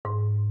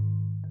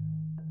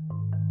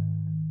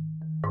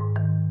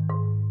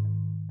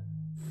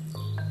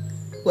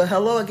Well,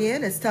 hello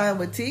again. It's Time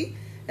with Tea,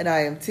 and I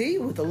am Tea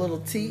with a little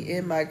tea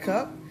in my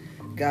cup.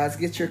 Guys,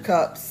 get your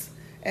cups,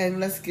 and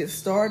let's get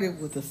started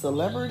with the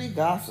celebrity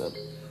gossip.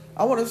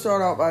 I want to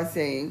start out by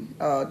saying,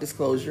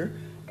 disclosure,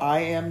 I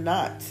am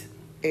not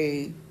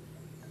a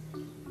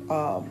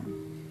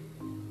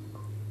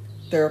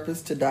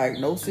therapist to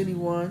diagnose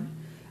anyone.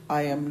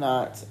 I am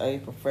not a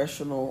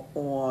professional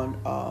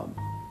on,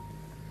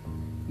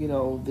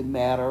 the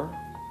matter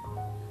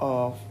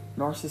of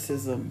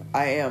narcissism.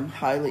 I am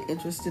highly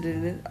interested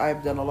in it.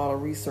 I've done a lot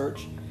of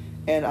research,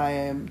 and I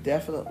am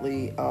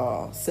definitely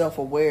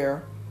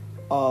self-aware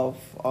of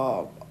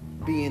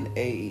being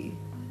a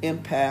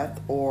empath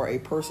or a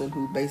person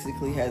who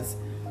basically has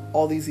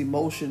all these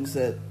emotions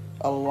that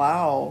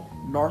allow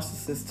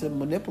narcissists to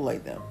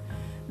manipulate them.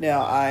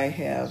 Now, I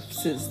have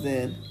since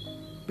then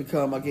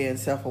become again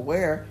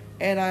self-aware,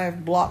 and I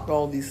have blocked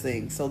all these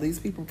things, so these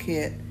people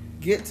can't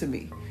get to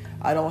me.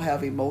 I don't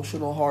have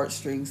emotional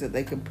heartstrings that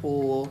they can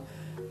pull.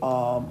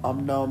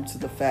 I'm numb to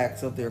the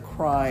facts of their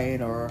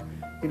crying or,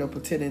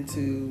 pretending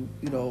to,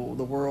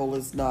 the world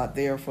is not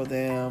there for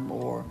them,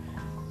 or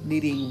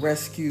needing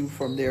rescue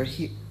from their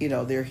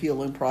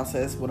healing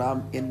process when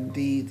I'm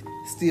indeed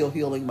still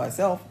healing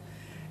myself.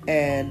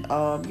 And,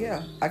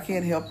 I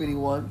can't help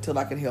anyone till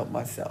I can help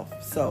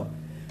myself. So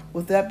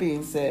with that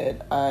being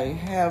said, I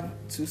have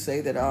to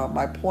say that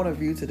my point of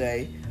view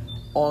today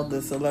on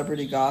the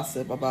celebrity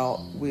gossip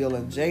about Will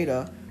and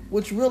Jada,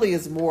 which really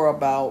is more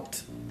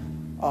about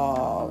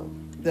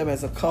them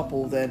as a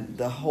couple than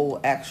the whole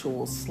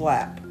actual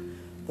slap.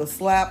 The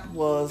slap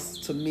was,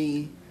 to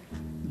me,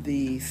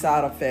 the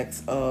side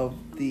effects of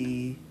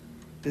the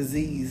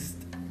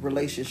diseased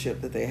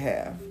relationship that they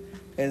have.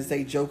 As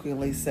they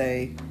jokingly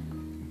say,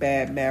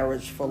 bad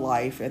marriage for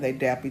life, and they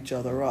dap each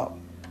other up.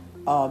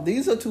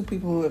 These are two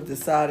people who have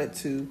decided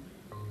to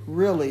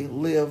really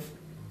live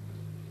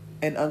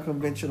an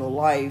unconventional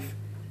life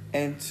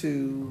and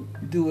to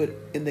do it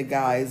in the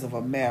guise of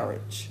a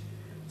marriage.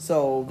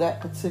 So that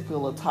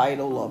particular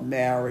title of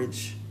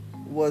marriage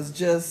was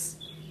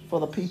just for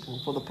the people,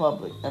 for the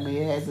public. I mean,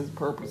 it has its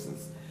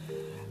purposes.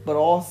 But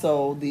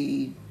also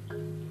the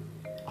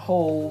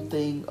whole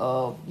thing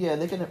of,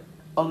 they can,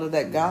 under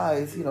that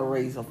guise,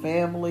 raise a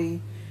family.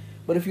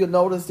 But if you'll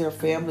notice, their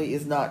family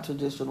is not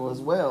traditional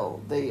as well.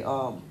 They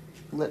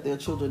let their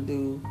children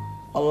do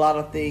a lot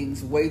of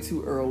things way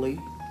too early,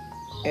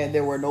 and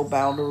there were no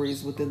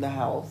boundaries within the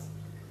house.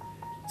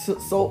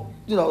 So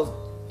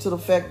to the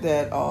fact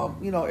that,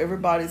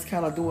 everybody's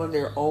kind of doing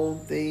their own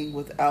thing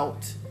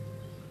without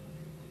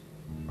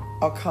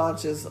a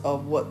conscious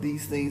of what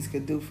these things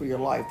can do for your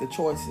life, the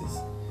choices.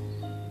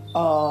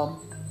 On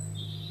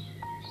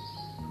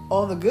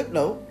the good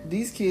note,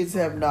 these kids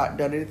have not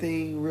done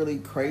anything really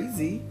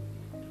crazy,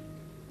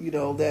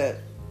 that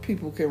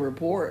people can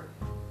report.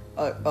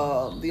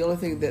 The only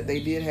thing that they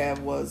did have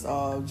was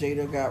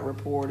Jada got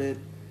reported,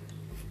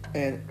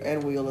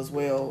 and Will as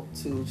well,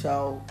 to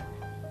child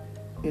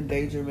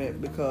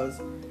endangerment because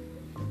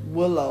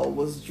Willow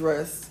was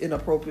dressed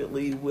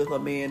inappropriately with a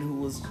man who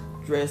was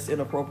dressed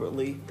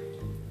inappropriately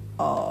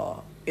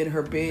in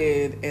her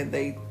bed, and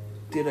they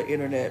did an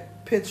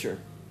internet picture.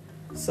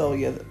 So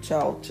the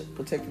Child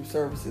Protective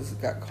Services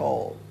got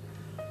called.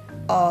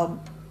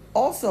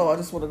 Also, I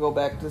just want to go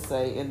back to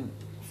say, and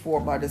for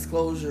my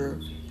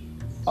disclosure,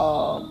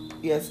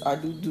 yes, I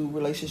do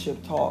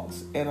relationship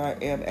talks, and I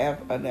am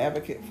an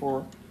advocate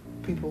for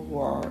people who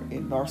are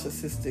in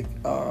narcissistic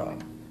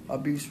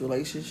abuse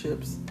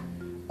relationships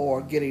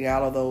or getting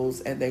out of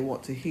those, and they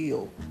want to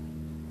heal.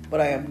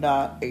 But I am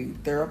not a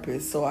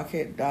therapist, so I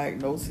can't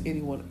diagnose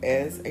anyone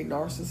as a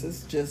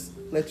narcissist. Just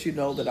let you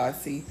know that I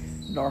see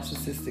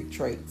narcissistic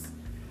traits.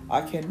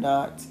 I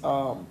cannot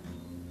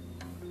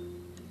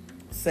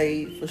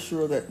say for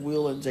sure that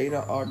Will and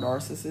Jada are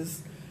narcissists,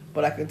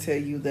 but I can tell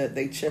you that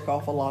they check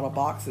off a lot of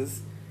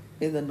boxes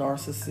in the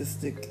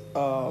narcissistic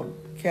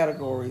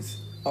categories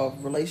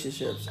of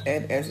relationships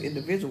and as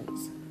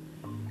individuals.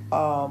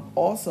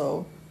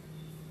 Also,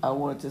 I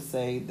wanted to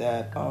say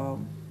that,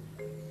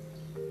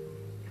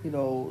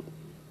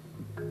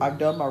 I've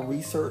done my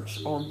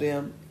research on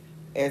them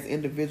as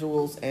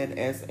individuals and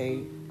as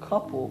a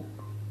couple,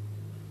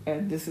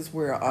 and this is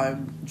where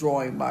I'm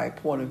drawing my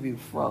point of view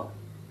from.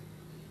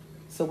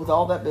 So with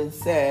all that being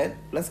said,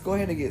 let's go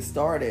ahead and get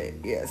started.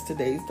 Yes,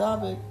 today's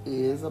topic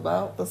is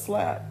about the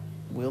slap,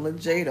 Will and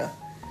Jada,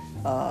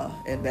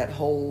 and that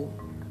whole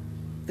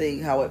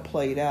thing, how it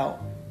played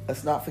out.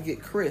 Let's not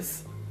forget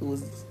Chris, who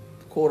was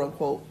quote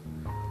unquote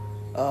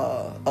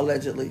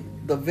allegedly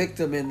the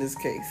victim in this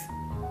case.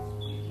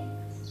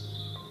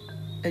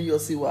 And you'll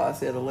see why I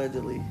said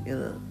allegedly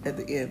at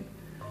the end.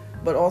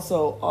 But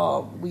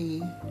also,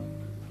 we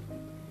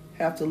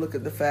have to look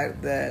at the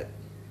fact that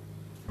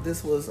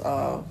this was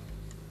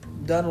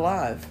done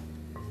live.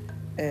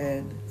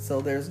 And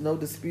so there's no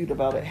dispute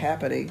about it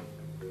happening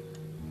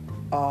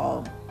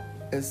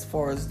as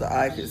far as the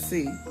eye can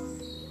see.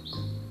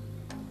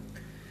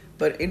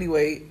 But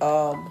anyway,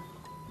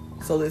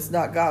 so it's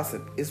not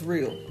gossip. It's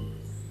real.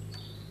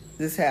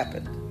 This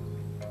happened.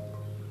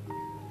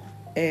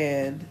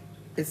 And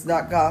It's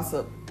not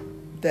gossip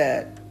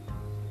that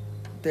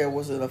there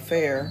was an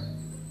affair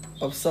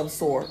of some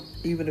sort,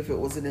 even if it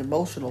was an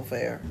emotional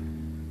affair,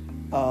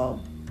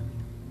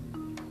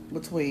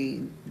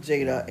 between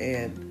Jada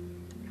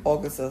and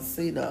August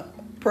Alsina,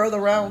 per the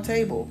round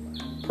table,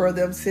 per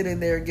them sitting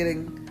there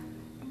getting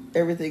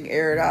everything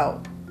aired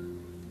out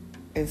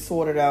and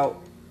sorted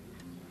out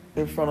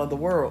in front of the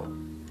world.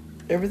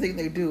 Everything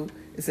they do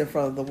is in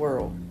front of the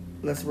world.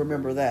 Let's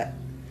remember that.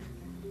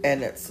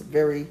 And it's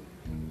very,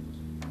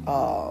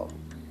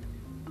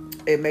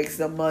 it makes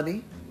them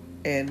money,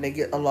 and they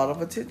get a lot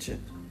of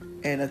attention.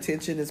 And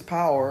attention is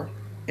power,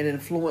 and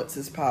influence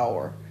is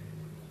power.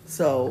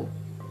 So,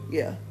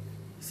 yeah.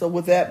 So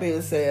with that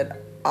being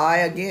said, I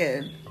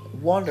again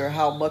wonder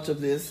how much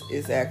of this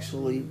is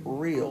actually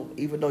real,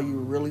 even though you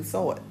really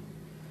saw it.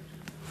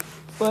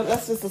 But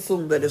let's just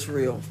assume that it's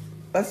real.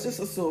 Let's just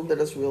assume that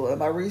it's real. And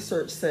my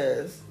research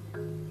says,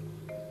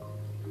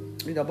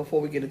 before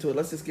we get into it,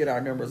 let's just get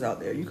our numbers out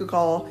there. You can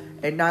call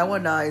at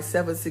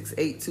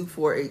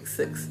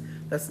 919-768-2486.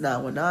 That's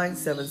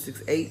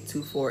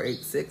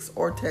 919-768-2486.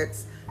 Or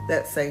text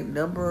that same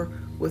number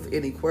with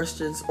any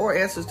questions or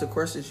answers to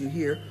questions you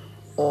hear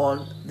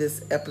on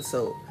this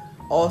episode.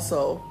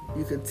 Also,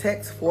 you can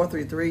text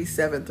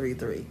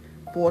 433-733.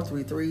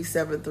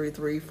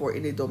 433-733 for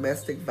any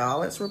domestic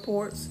violence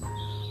reports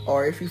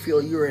or if you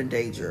feel you're in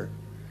danger.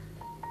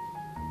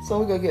 So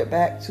we're going to get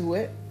back to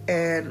it,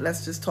 and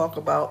let's just talk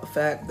about the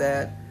fact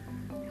that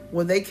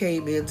when they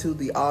came into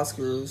the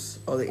Oscars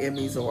or the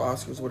Emmys or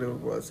Oscars, whatever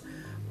it was,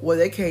 when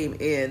they came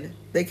in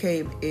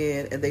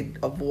and they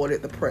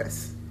avoided the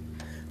press.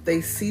 They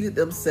seated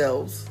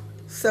themselves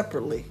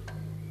separately.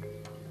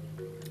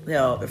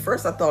 Now, at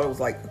first I thought it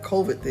was like a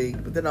COVID thing,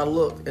 but then I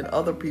looked and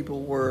other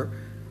people were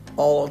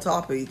all on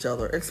top of each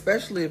other,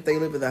 especially if they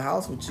live in the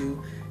house with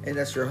you and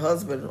that's your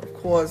husband, of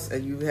course,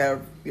 and you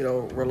have,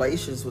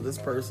 relations with this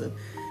person.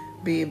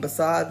 Being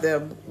beside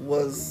them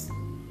was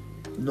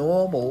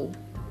normal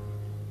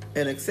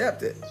and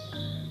accepted,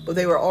 but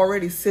they were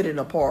already sitting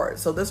apart.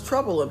 So there's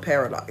trouble in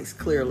paradise,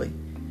 clearly.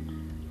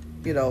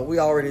 We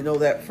already know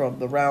that from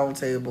the round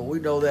table. We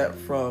know that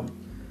from,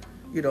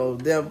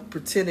 them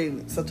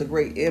pretending such a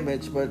great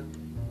image, but,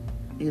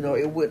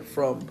 it went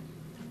from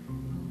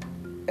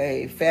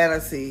a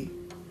fantasy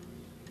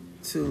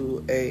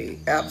to a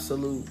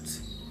absolute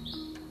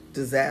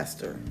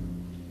disaster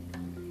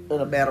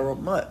in a matter of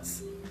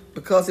months.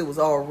 Because it was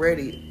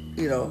already,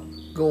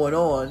 going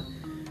on,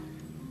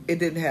 it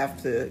didn't have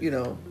to,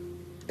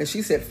 and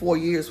she said 4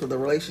 years for the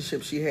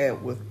relationship she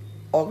had with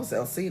August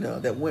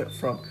Alsina that went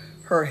from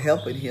her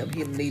helping him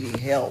needing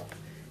help,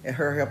 and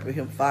her helping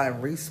him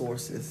find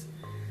resources,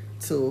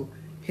 to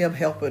him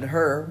helping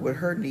her with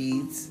her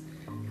needs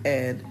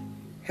and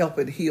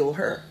helping heal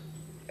her,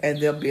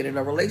 and them being in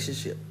a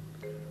relationship.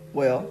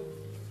 Well,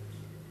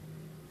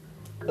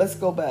 let's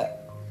go back.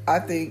 I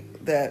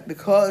think that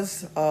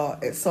because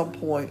at some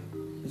point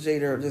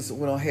Jada just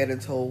went ahead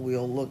and told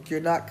Will, look, you're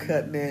not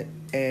cutting it,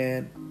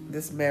 and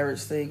this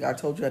marriage thing, I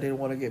told you I didn't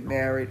want to get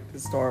married to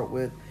start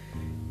with,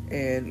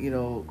 and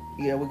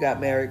we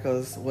got married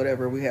because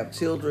whatever, we have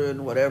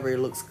children, whatever, it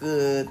looks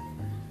good.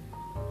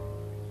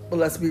 But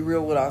let's be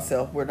real with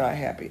ourselves, we're not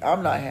happy.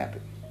 I'm not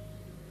happy.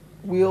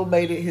 Will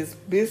made it his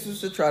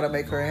business to try to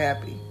make her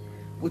happy,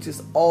 which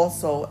is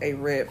also a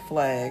red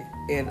flag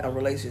in a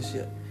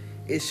relationship.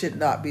 It should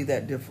not be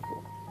that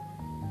difficult.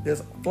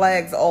 There's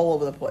flags all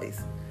over the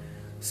place.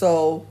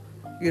 So,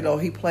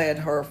 he planned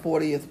her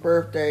 40th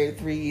birthday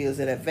 3 years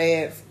in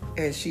advance,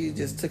 and she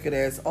just took it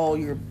as, oh,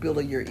 you're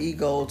building your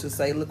ego to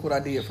say, look what I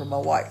did for my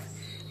wife.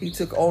 He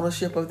took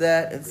ownership of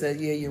that and said,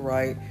 yeah, you're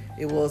right.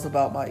 It was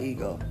about my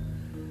ego.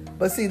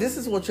 But see, this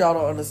is what y'all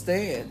don't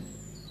understand,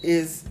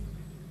 is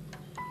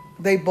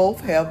they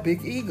both have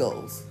big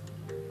egos.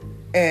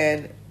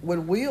 And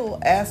when Will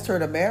asked her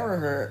to marry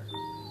her,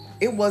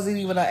 it wasn't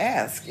even an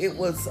ask. It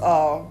was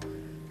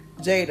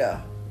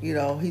Jada.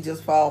 He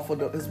just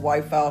his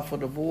wife filed for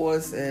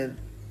divorce, and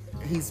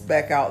he's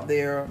back out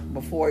there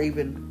before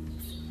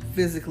even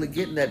physically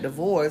getting that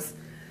divorce.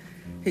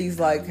 He's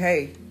like,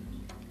 hey,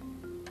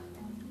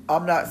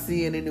 I'm not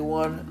seeing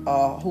anyone.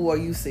 Who are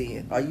you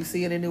seeing? Are you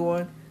seeing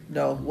anyone?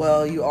 No.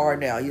 Well, you are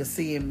now. You're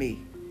seeing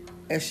me.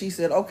 And she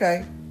said,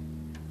 okay.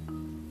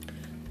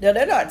 Now,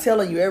 they're not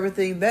telling you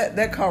everything.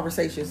 That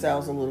conversation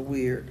sounds a little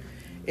weird.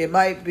 It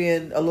might be a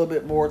little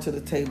bit more to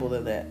the table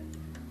than that.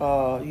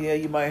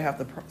 You might have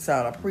to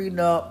sign a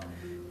prenup.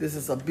 This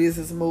is a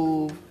business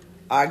move.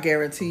 I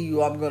guarantee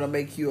you I'm going to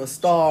make you a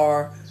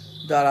star.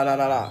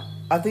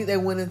 I think they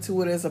went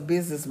into it as a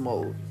business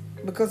mode.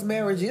 Because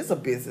marriage is a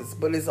business.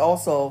 But it's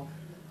also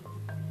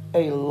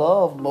a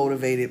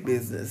love-motivated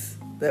business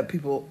that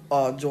people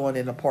join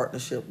in a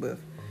partnership with.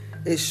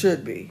 It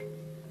should be.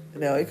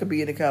 Now, it could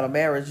be any kind of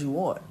marriage you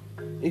want.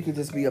 It could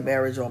just be a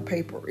marriage on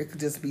paper. It could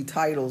just be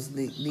titles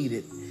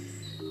needed.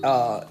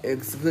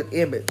 It's a good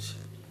image.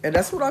 And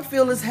that's what I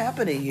feel is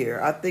happening here.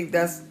 I think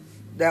that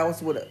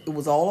was what it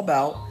was all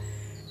about.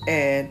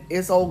 And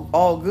it's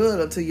all good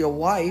until your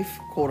wife,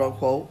 quote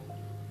unquote,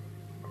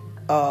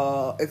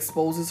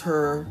 exposes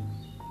her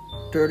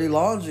dirty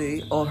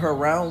laundry on her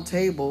round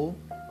table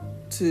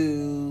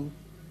to,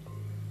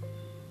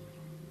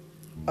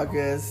 I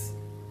guess,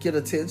 get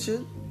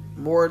attention,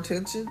 more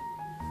attention,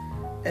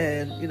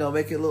 and, you know,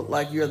 make it look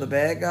like you're the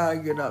bad guy.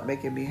 You're not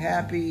making me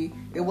happy.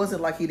 It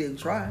wasn't like he didn't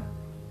try.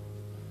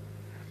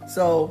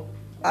 So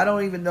I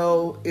don't even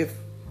know if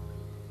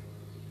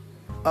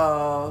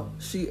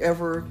she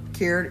ever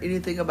cared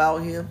anything about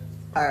him.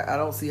 I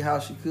don't see how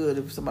she could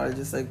if somebody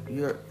just like,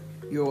 you're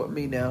with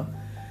me now.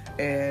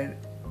 And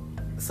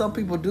some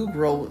people do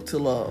grow to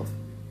love,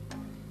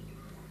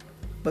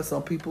 but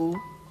some people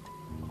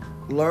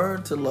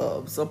learn to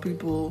love. Some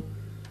people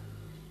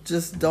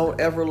just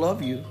don't ever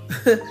love you.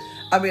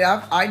 I mean,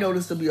 I know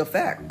this to be a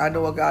fact. I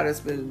know a guy that's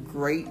been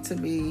great to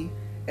me,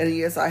 and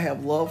yes, I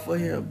have love for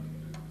him,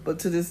 but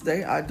to this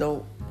day, I'm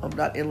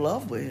not in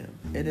love with him,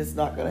 and it's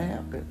not gonna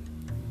happen.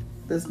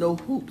 There's no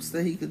hoops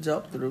that he can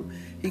jump through.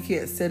 He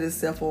can't set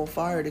himself on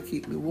fire to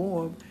keep me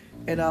warm,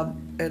 and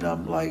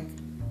I'm like,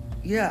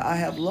 yeah, I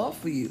have love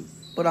for you,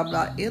 but I'm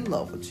not in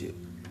love with you.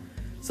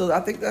 So I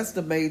think that's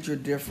the major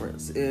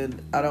difference,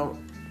 and I don't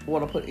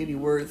want to put any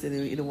words in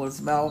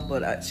anyone's mouth,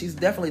 but she's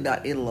definitely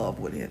not in love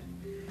with him.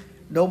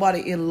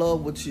 Nobody in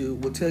love with you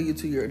will tell you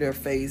to their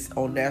face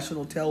on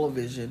national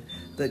television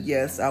that,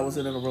 yes, I was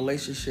in a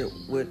relationship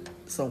with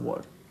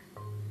someone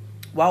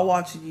while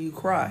watching you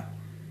cry.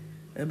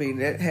 I mean,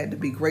 that had to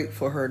be great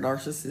for her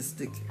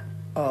narcissistic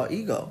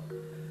ego.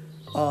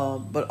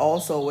 But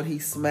also when he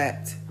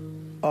smacked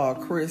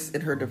Chris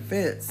in her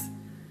defense,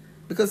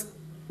 because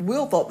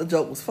Will thought the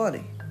joke was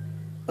funny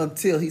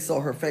until he saw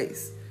her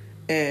face.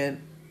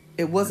 And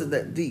it wasn't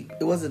that deep.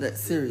 It wasn't that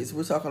serious.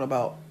 We're talking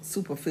about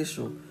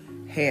superficial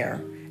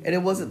hair. And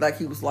it wasn't like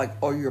he was like,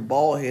 oh, you're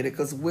bald-headed,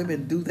 because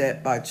women do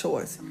that by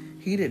choice.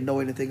 He didn't know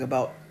anything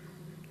about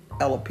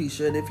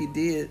alopecia, and if he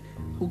did,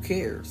 who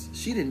cares?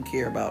 She didn't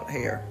care about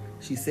hair,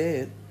 she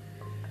said.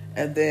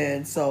 And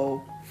then,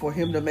 so for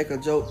him to make a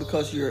joke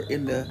because you're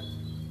in the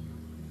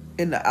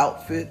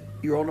outfit,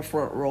 you're on the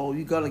front row,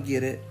 you're gonna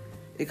get it.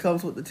 It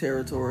comes with the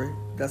territory.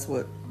 That's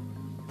what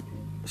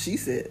she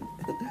said.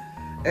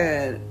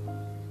 And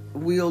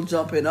Will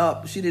jumping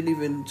up, she didn't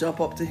even jump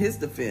up to his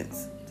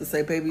defense to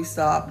say, baby,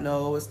 stop.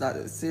 No, it's not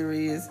that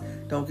serious.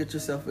 Don't get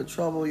yourself in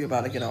trouble. You're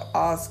about to get an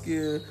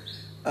Oscar.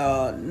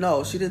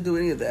 No, she didn't do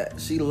any of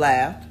that. She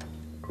laughed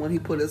when he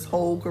put his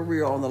whole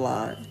career on the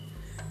line.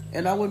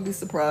 And I wouldn't be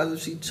surprised if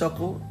she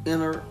chuckled,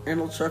 inner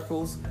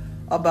chuckles,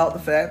 about the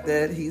fact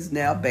that he's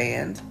now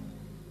banned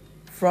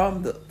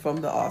from the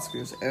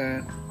Oscars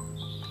and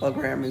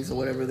Grammys or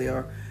whatever they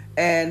are.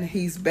 And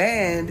he's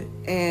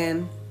banned,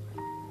 and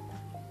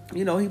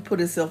you know, he put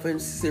himself in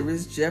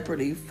serious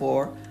jeopardy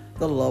for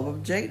the love of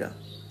Jada.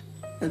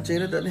 And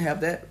Jada doesn't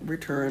have that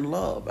return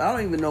love. I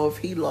don't even know if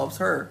he loves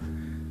her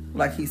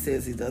like he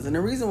says he does. And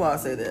the reason why I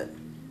say that,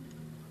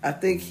 I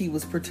think he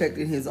was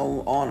protecting his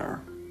own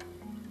honor.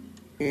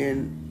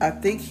 And I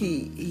think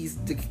he's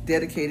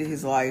dedicated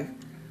his life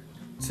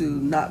to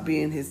not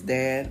being his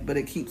dad, but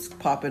it keeps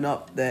popping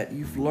up that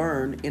you've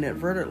learned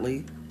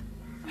inadvertently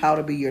how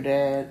to be your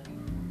dad,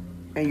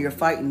 and you're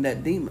fighting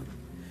that demon.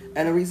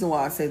 And the reason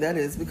why I say that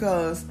is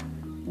because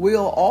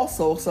Will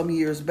also, some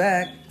years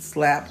back,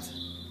 slapped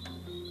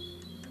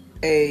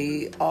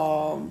a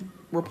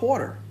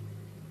reporter.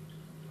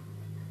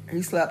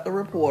 He slapped a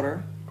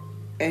reporter,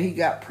 and he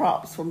got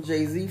props from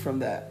Jay-Z from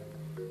that.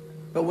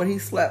 But when he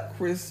slapped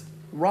Chris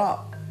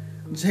Rock,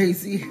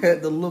 Jay-Z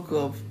had the look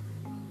of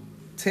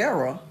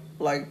terror,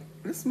 like,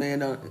 this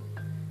man,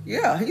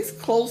 yeah, he's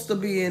close to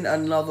being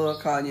another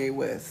Kanye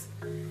West.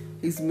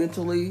 He's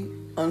mentally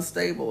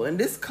unstable, and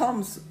this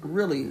comes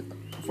really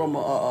from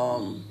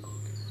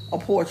a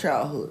poor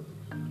childhood.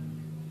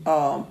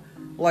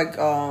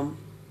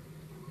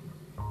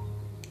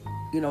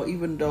 You know,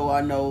 even though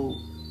I know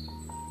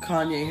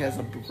Kanye has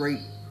a great,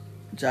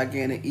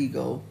 gigantic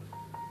ego,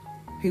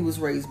 he was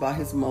raised by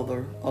his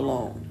mother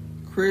alone.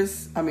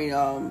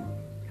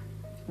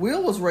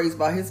 Will was raised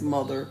by his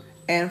mother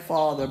and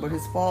father, but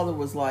his father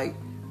was like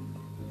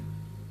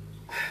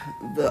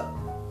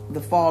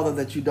the father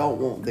that you don't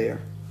want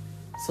there.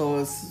 So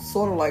it's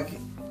sort of like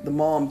the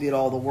mom did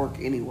all the work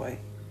anyway.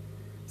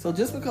 So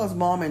just because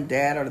mom and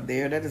dad are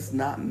there, that does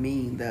not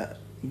mean that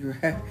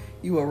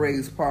you are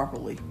raised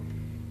properly.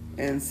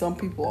 And some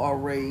people are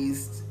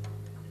raised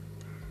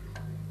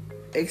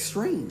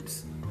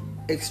extremes.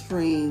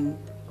 Extreme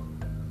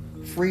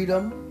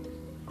freedom,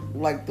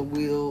 like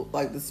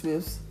the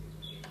Smiths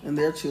and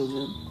their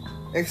children.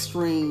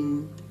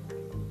 Extreme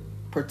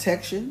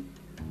protection,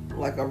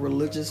 like a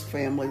religious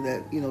family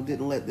that, you know,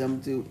 didn't let them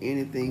do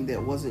anything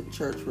that wasn't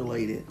church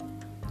related.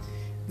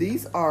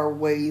 These are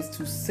ways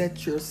to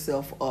set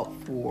yourself up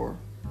for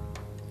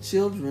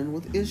children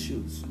with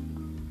issues.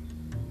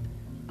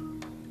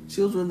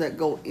 Children that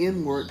go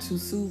inward to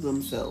soothe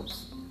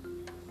themselves.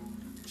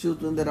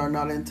 Children that are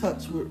not in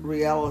touch with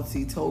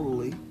reality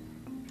totally.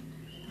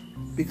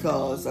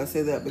 Because, I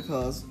say that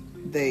because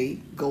they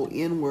go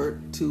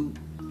inward to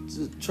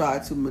try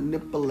to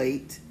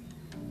manipulate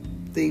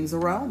things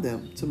around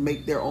them to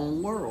make their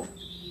own world.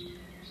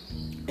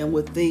 And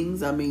with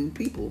things, I mean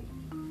people.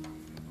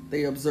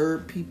 They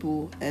observe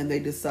people and they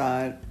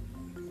decide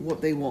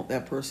what they want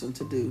that person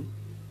to do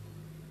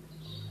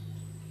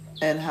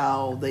and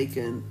how they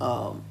can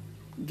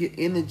get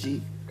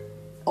energy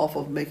off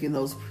of making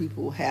those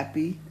people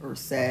happy or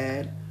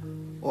sad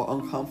or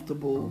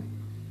uncomfortable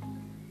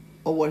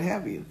or what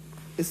have you.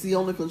 It's the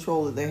only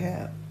control that they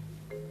have.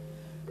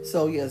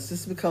 So yes,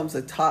 this becomes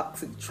a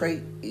toxic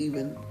trait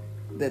even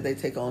that they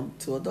take on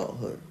to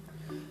adulthood.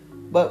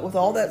 But with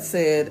all that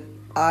said,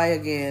 I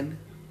again,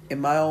 in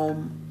my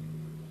own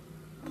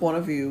point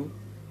of view,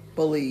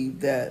 believe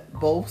that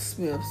both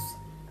Smiths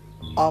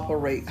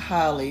operate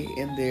highly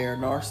in their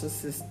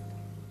narcissist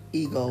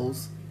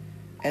egos,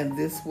 and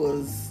this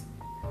was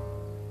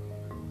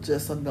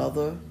just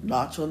another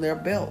notch on their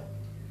belt.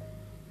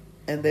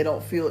 And they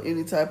don't feel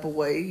any type of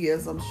way.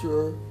 Yes, I'm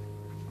sure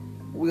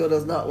Will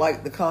does not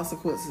like the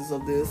consequences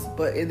of this,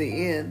 but in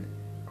the end,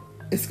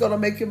 it's going to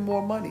make him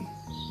more money.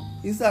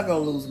 He's not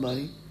going to lose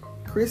money.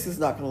 Chris is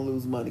not going to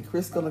lose money.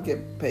 Chris is going to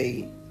get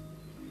paid,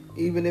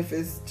 even if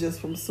it's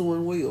just from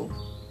suing Will.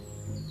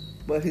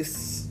 But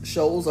his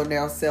shows are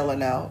now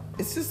selling out.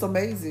 It's just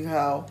amazing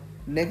how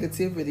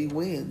negativity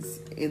wins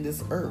in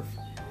this earth.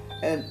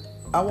 And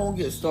I won't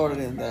get started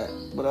in that.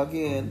 But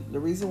again, the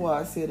reason why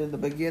I said in the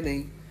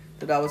beginning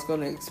that I was going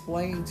to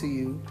explain to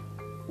you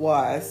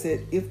why I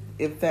said if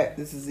in fact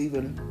this is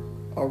even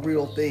a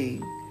real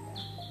thing.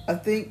 I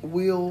think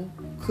Will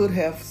could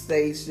have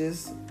staged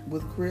this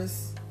with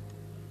Chris,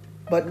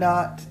 but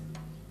not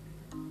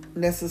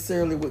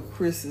necessarily with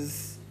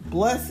Chris's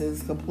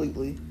blessings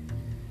completely.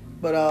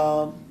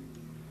 But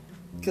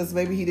because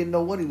maybe he didn't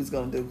know what he was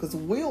going to do. Because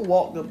Will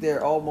walked up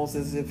there almost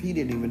as if he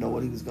didn't even know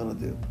what he was going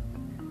to do.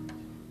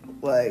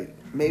 Like,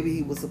 maybe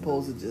he was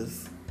supposed to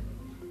just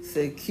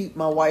say, keep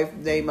my wife's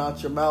name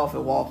out your mouth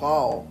and walk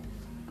off.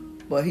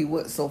 But he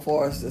went so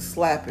far as to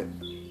slap him.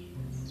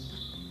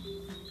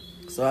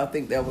 So I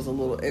think that was a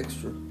little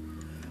extra.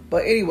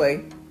 But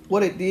anyway,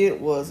 what it did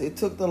was it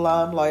took the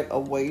limelight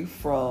away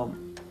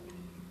from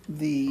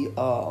the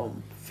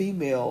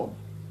female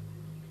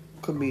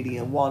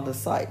comedian, Wanda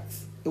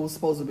Sykes. It was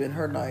supposed to have been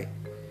her night.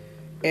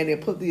 And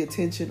it put the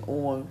attention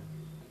on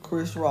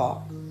Chris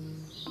Rock.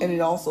 And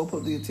it also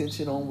put the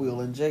attention on Will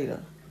and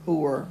Jada, who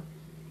were,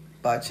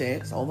 by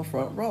chance, on the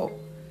front row.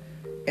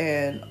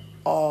 And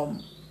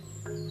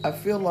I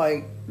feel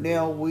like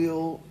now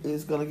Will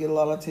is going to get a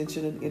lot of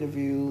attention in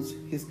interviews.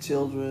 His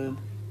children,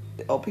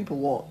 people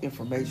want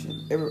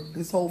information.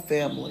 His whole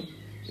family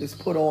is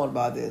put on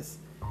by this.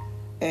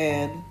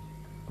 And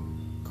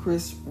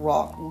Chris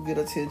Rock will get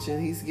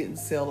attention. He's getting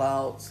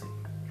sellouts.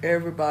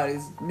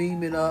 Everybody's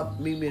memeing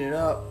it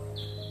up.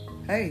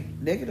 Hey,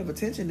 negative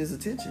attention is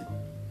attention.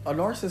 A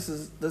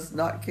narcissist does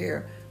not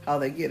care how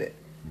they get it.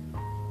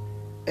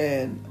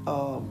 And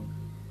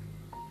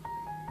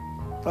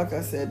like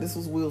I said, this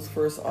was Will's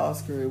first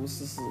Oscar. It was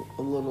just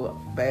a little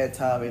bad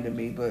timing to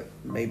me, but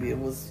maybe it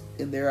was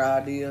in their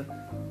idea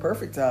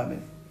perfect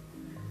timing.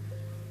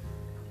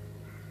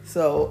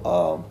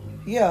 So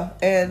yeah,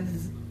 and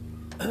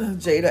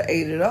Jada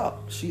ate it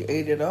up. She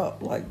ate it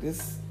up. Like,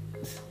 this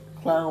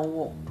clown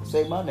won't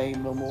say my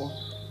name no more.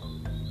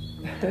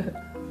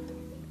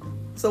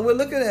 So we're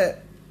looking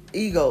at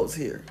egos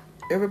here.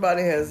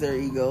 Everybody has their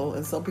ego,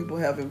 and some people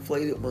have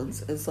inflated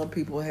ones, and some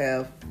people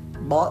have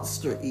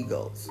monster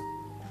egos.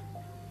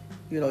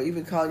 You know,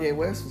 even Kanye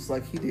West was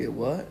like, he did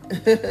what?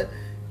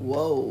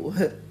 Whoa.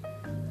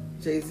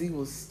 Jay-Z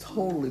was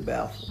totally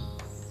baffled.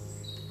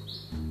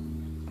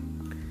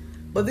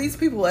 But these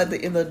people at the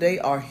end of the day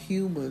are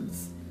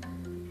humans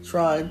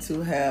trying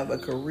to have a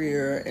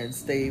career and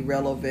stay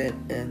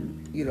relevant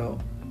and, you know,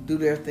 do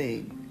their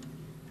thing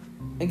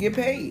and get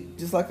paid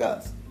just like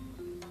us.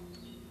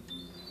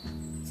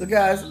 So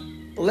guys,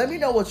 let me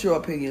know what your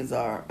opinions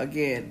are.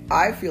 Again,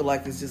 I feel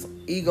like it's just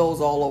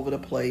egos all over the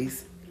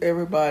place.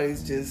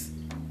 Everybody's just,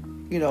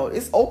 you know,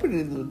 it's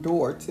opening the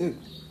door too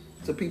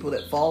to people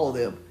that follow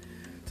them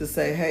to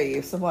say, hey,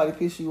 if somebody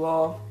pisses you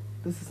off,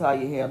 this is how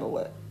you handle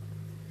it.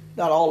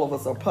 Not all of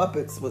us are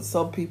puppets, but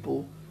some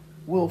people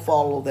will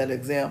follow that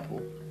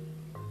example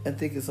and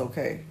think it's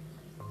okay.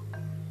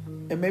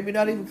 And maybe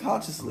not even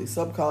consciously,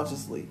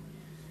 subconsciously.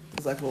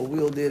 It's like, well,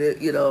 Will did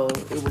it, you know,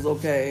 it was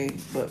okay,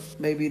 but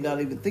maybe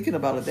not even thinking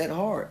about it that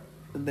hard.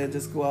 And then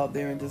just go out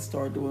there and just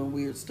start doing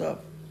weird stuff.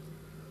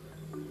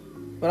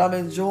 But I'm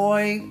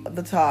enjoying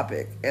the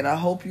topic, and I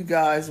hope you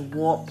guys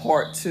want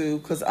part 2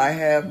 because I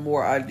have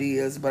more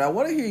ideas, but I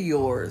want to hear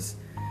yours.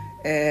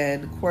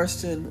 And the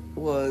question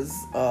was,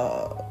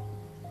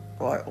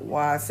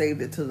 why I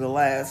saved it to the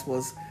last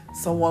was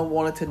someone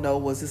wanted to know,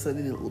 was this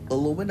an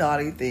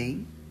Illuminati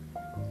thing?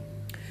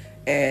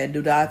 And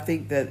do I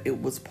think that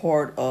it was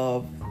part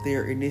of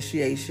their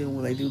initiation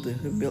when they do the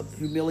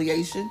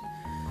humiliation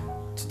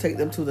to take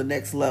them to the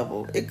next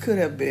level? It could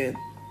have been.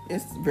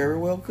 It very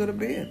well could have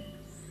been.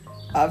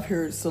 I've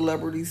heard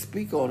celebrities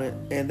speak on it,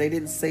 and they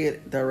didn't say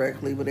it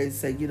directly, but they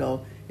say, you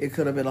know, it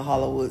could have been a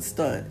Hollywood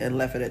stunt and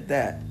left it at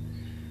that.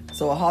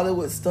 So a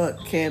Hollywood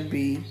stunt can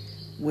be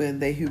when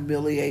they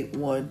humiliate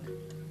one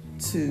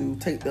to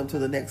take them to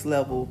the next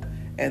level,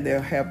 and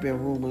there have been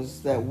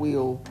rumors that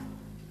Will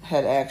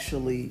had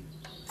actually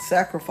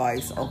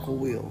sacrificed Uncle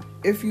Will.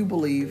 If you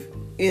believe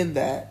in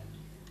that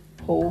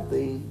whole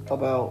thing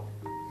about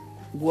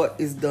what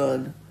is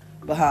done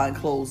behind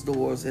closed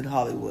doors in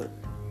Hollywood.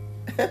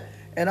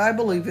 And I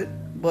believe it,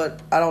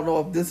 but I don't know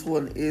if this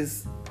one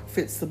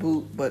fits the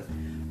boot, but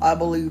I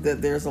believe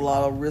that there's a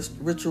lot of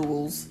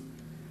rituals.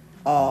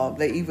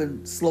 They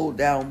even slowed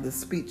down the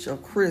speech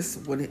of Chris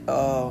when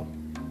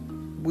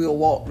Will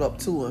walked up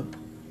to him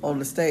on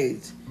the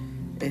stage,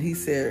 and he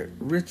said,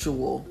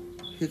 "Ritual.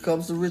 Here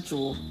comes the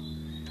ritual."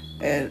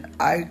 And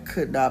I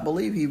could not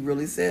believe he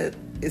really said.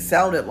 It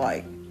sounded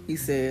like he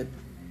said,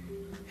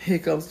 "Here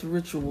comes the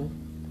ritual."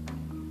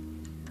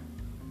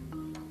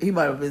 He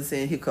might have been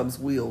saying, "Here comes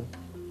Will."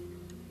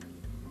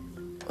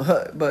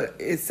 But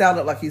it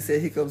sounded like he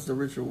said, "Here comes the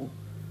ritual."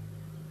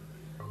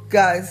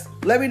 Guys,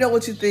 let me know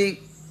what you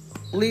think.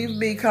 Leave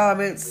me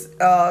comments.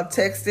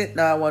 Text it,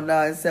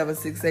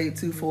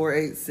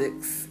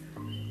 919-768-2486.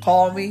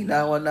 Call me,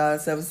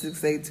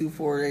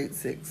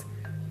 919-768-2486.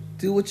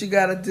 Do what you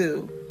got to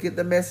do. Get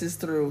the message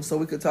through so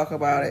we can talk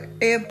about it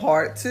in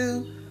part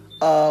 2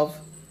 of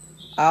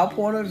our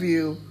point of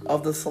view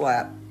of the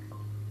slap.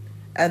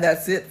 And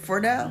that's it for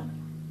now.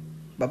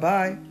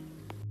 Bye-bye.